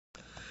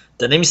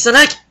The name is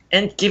Sanak,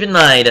 and keep in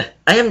mind,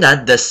 I am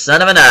not the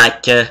son of an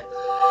Anak.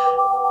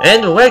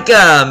 And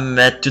welcome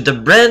to the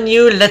brand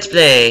new Let's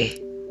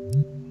Play.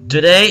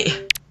 Today,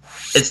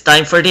 it's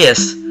time for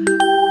this.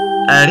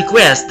 A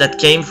request that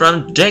came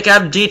from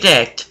Jacob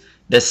Detect,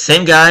 the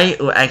same guy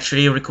who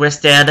actually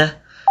requested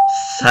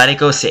Sonic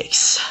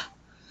 06.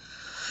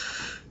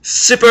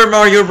 Super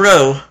Mario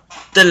Bros.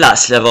 The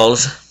Last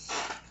Levels.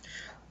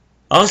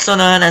 Also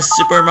known as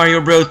Super Mario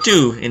Bros.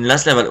 2 in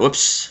Last Level.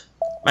 Oops,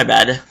 my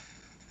bad.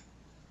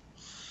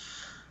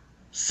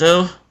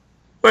 So,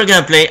 we're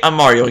gonna play a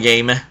Mario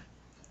game.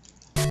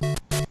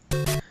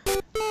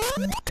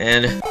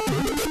 And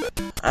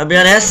I'll be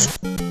honest,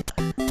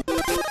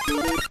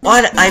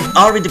 while I've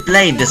already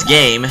played this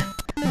game,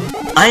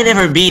 I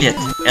never beat it,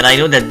 and I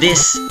know that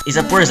this is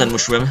a poison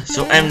mushroom,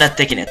 so I'm not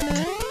taking it.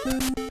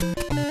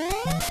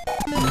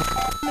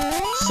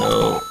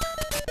 So,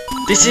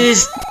 this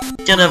is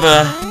kind of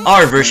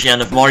our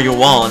version of Mario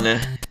 1,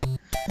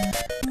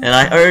 and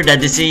I heard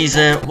that this is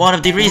one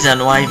of the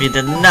reasons why we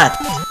did not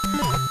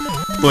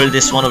pull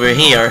this one over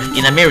here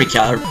in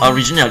America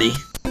originally.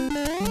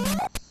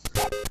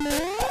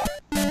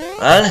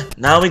 Well,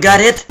 now we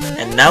got it,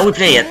 and now we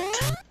play it.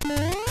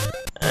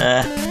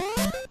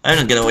 I'm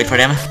not gonna wait for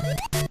them.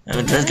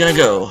 I'm just gonna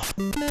go.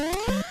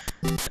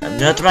 I'm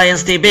gonna try and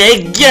stay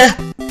big!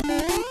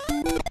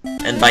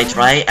 And by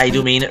try, I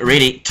do mean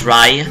really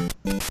try.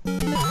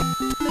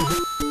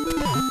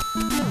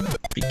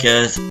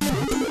 Because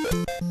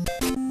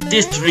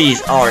this tree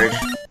is hard.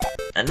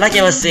 And like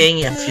I was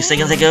saying a few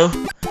seconds ago,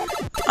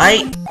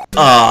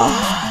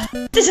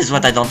 this is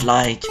what I don't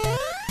like.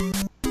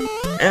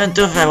 Even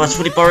though if I was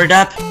fully powered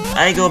up,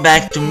 I go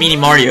back to Mini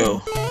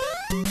Mario.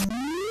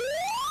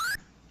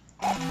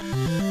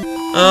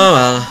 Oh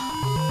well.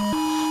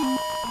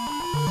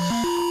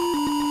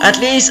 At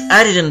least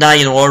I didn't die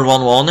in World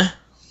War 1.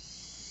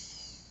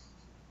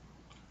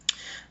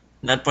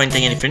 Not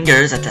pointing any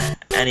fingers at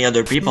any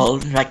other people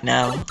right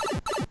now.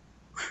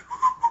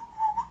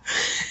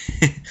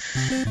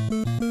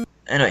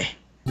 Anyway,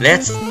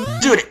 let's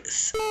do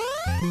this!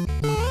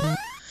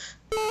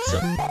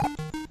 So,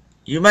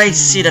 you might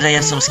see that I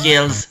have some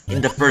skills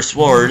in the first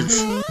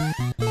words,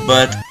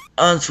 but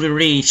once we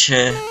reach...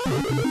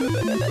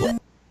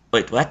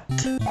 Wait, what?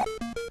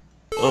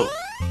 Oh,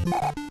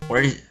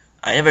 where is...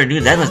 I never knew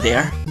that was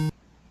there.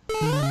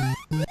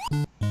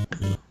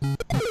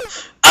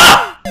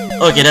 Ah!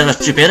 Okay, that was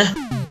stupid.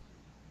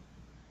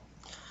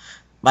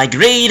 My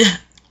greed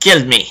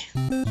killed me.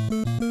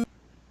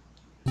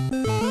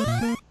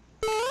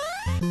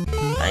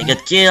 I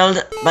got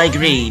killed by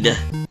greed.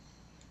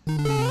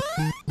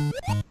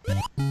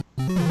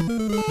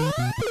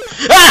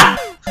 Ah!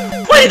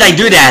 Why did I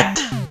do that?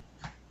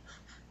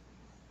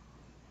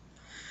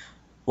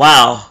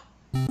 Wow.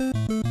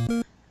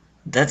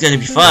 That's gonna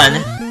be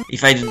fun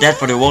if I do that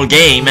for the whole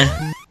game.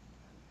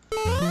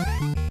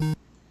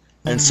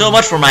 And so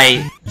much for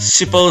my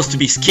supposed to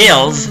be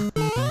skills.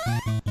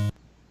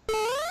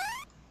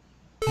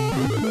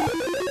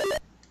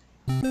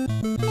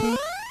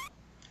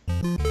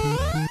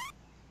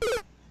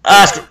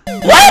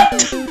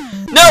 What?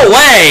 No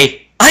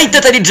way! I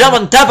totally jump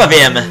on top of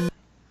him!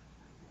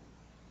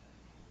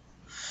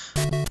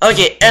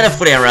 Okay, enough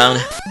fooling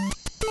around.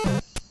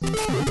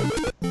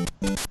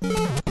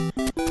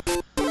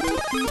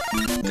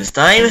 This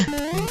time,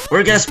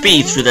 we're gonna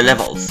speed through the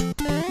levels.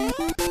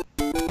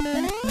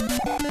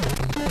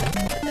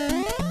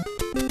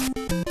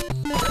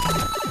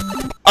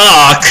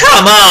 Oh,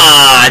 come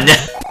on!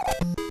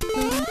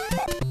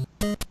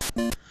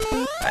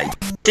 I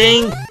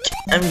think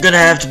I'm gonna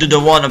have to do the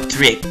one-up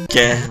trick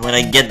when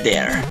I get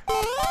there.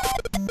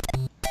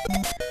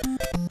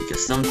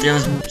 Because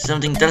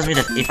something tells me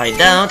that if I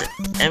don't,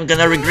 I'm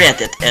gonna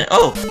regret it. And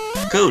oh,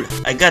 cool,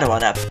 I got a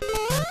one-up.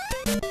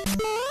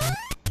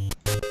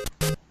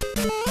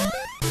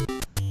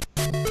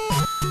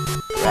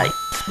 Right.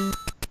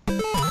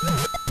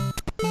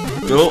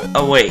 Go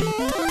away.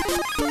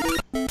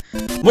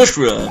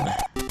 Mushroom!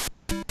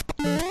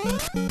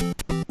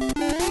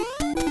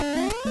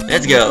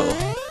 Let's go!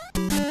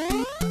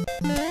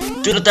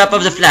 To the top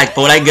of the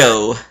flagpole I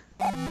go!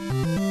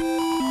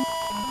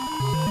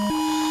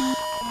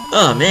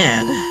 Oh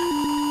man!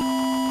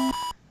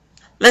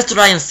 Let's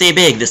try and stay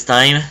big this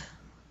time.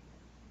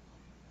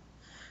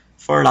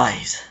 4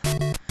 lives.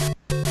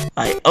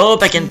 I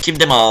hope I can keep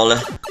them all.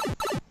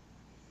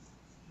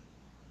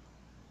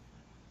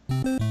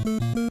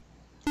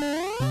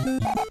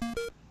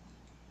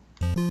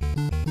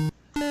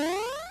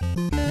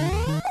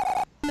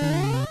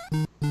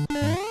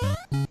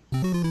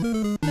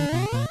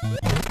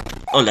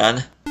 Hold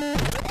on.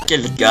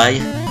 Kill that guy.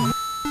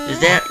 Is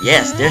there?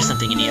 Yes, there's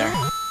something in here.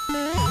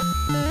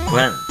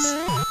 Quents.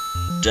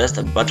 Just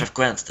a bunch of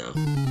quents though.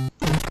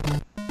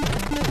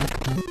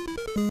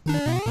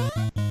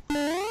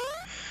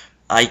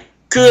 I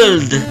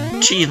could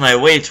cheese my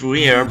way through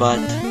here, but...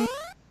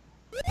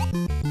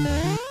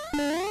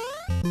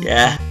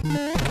 yeah.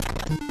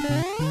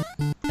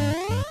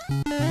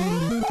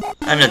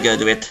 I'm not gonna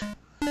do it.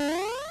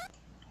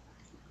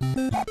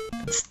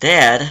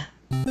 Instead,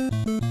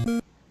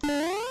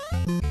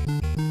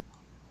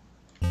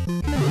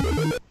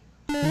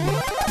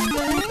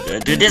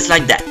 this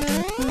like that.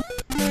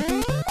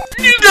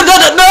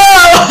 No!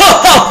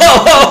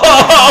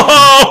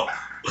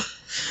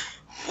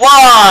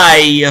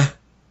 Why?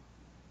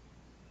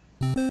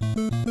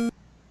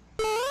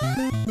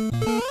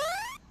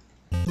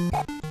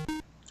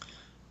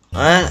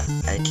 Well,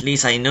 at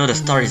least I know the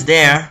star is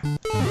there.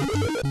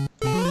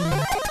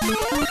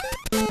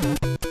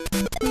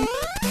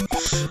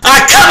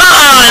 Ah, come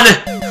on!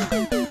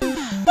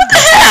 What the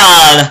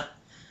hell?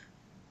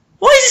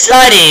 Why is it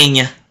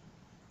sliding?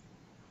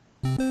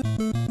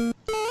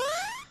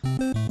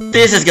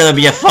 This is gonna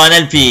be a fun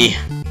LP.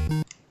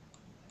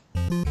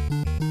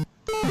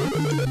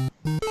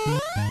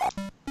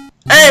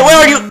 Hey, where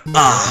are you?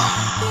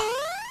 Ah.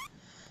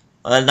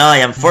 Well, now I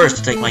am forced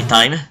to take my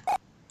time.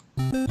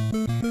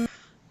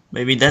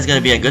 Maybe that's gonna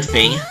be a good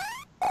thing.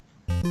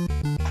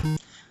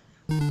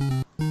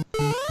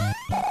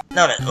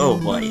 No, man.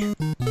 Oh boy.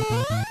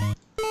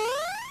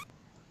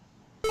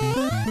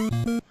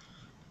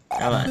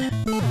 Come on.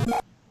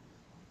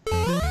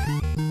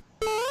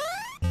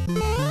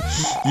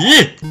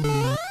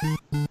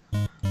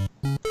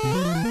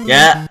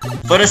 Yeah,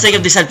 for the sake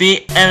of this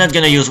LP, I'm not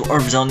gonna use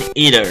Warp Zone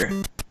either.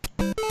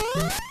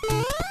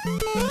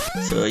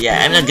 So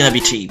yeah, I'm not gonna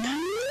be cheap.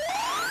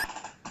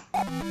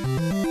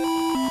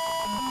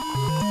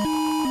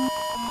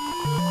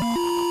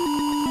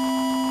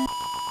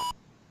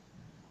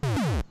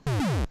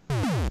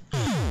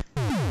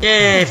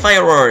 Yay,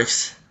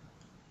 fireworks!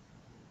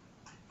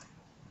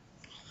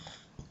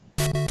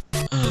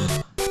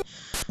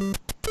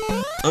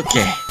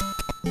 Okay.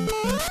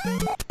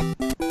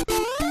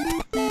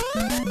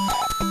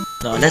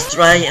 Now let's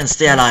try and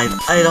stay alive.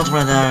 I don't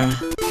wanna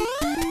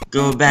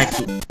go back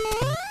to...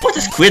 What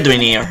is Squid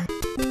doing here?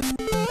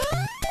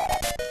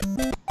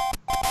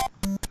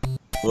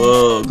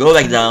 Whoa, go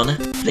back down,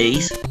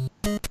 please.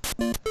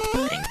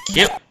 Thank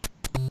you.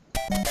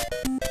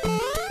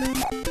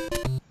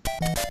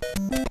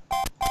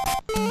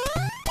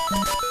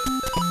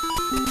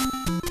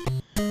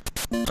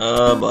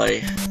 Oh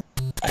boy,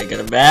 I got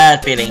a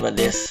bad feeling about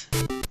this.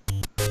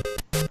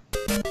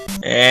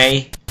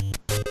 Hey,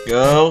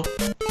 go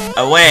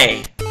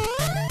away.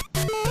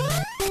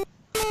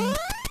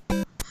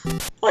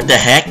 What the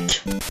heck?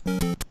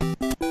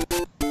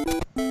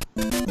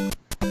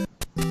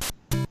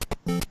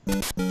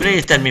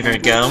 Please tell me where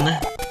you're going.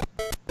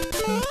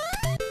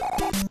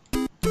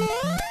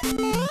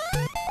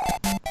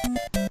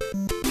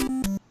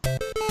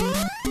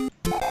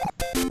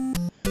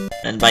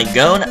 And by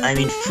gone, I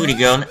mean fully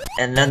gone,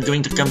 and not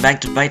going to come back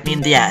to bite me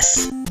in the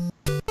ass.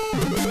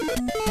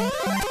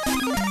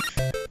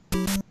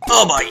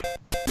 Oh boy!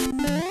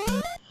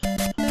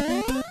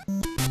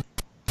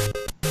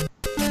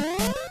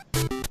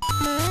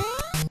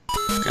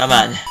 Come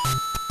on.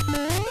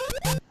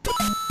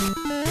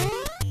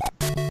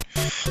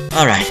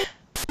 Alright.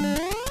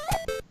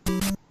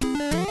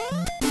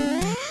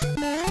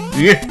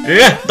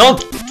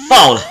 Don't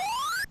fall!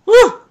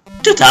 Woo!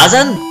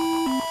 2000?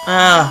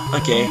 Ah,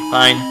 okay,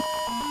 fine.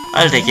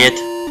 I'll take it.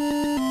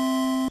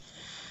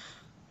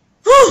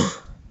 Whew!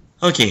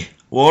 Okay,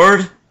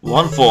 Ward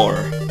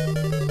 1-4.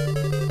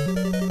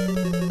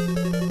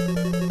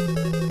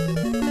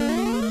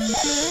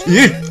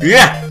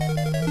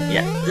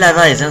 Yeah,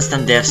 lava is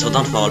instant death, so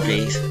don't fall,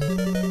 please.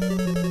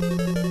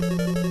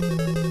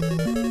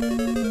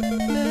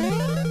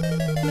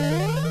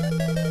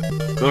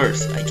 Of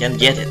course, I can't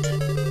get it.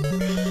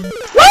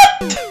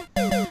 What?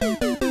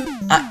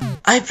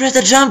 I pressed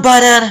the jump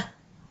button!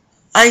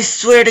 I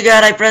swear to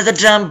God, I pressed the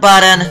jump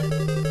button!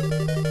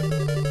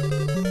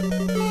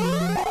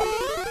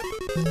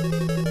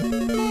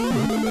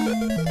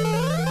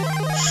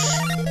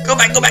 Go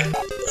back, go back!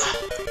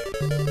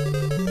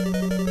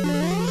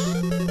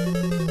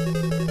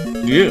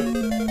 Yeah.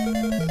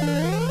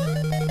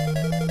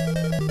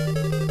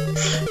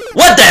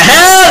 What the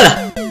hell?!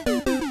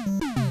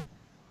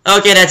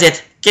 Okay, that's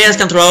it. Chaos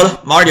Control,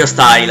 Mario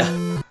style.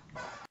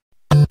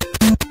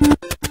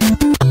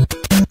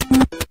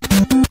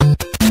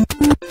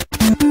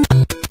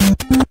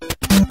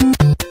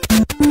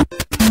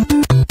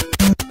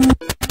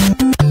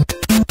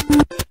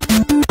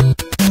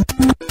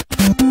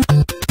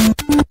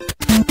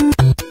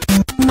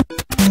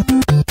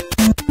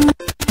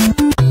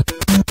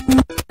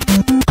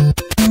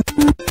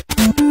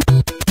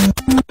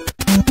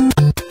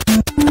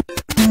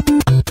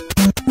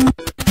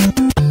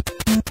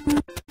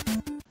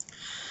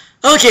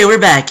 Okay, we're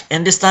back,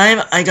 and this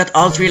time I got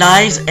all 3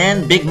 lives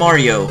and Big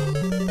Mario.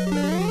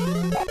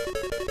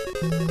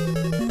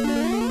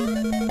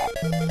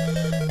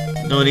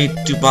 No need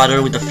to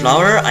bother with the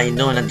flower, I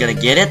know I'm not gonna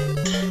get it.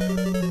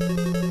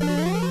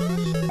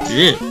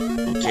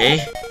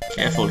 Okay,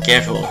 careful,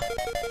 careful.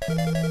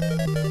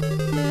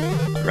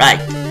 Alright,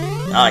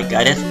 now I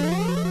got it.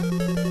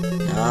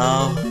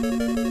 Now,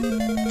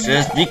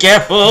 just be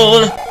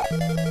careful!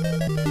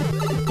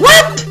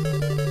 What?!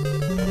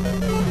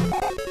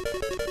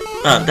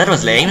 Oh, that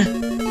was lame.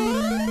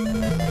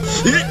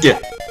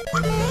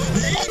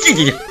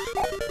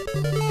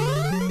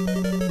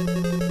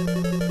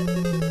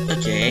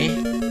 Okay.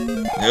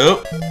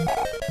 Nope.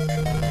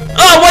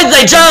 No! Why did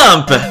I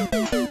jump?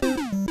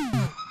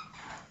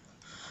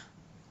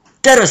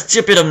 That was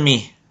stupid of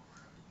me.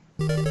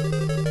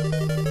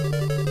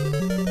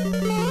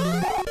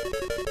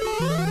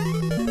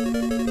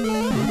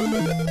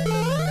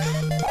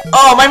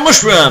 Oh, my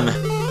mushroom!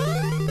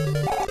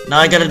 Now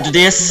I gotta do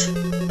this.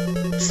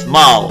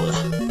 Small.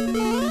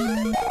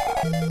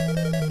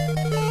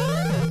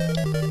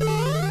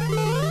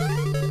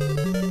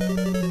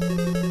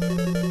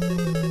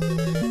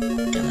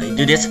 Can I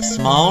do this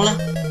small?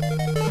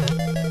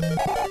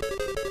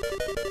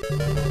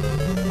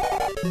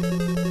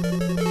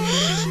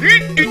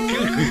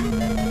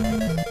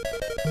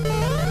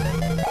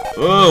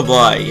 Oh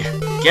boy,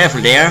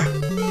 careful there.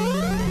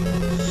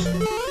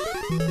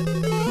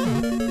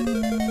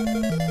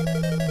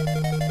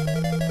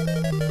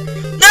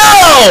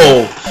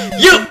 No!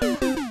 You...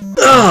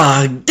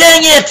 Oh,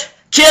 dang it!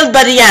 Killed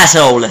by the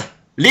asshole!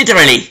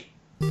 Literally.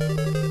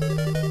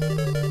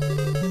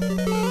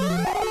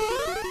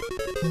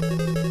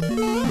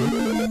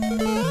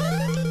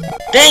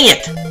 Dang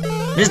it!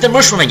 Missed the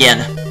mushroom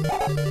again.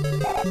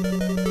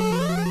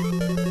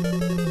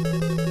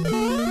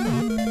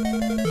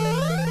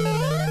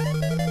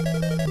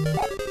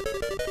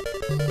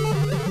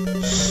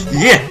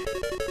 Yeah!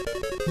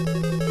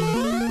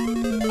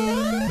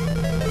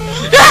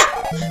 Ah!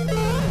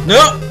 No!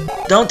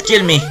 Don't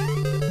kill me!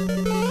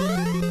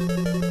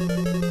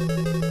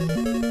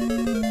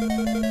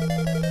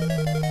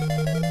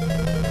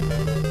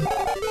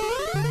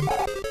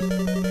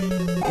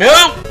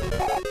 No!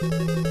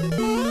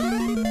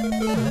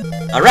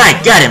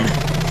 Alright, got him!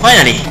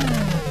 Finally!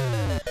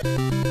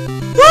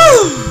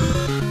 Woo!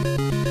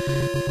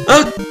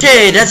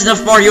 Okay, that's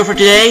enough Mario for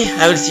today.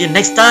 I will see you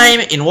next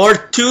time in World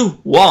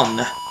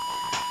 2-1.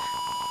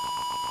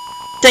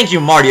 Thank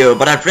you, Mario,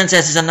 but our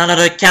princess is in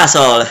another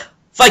castle.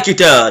 Fight you,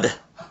 Toad!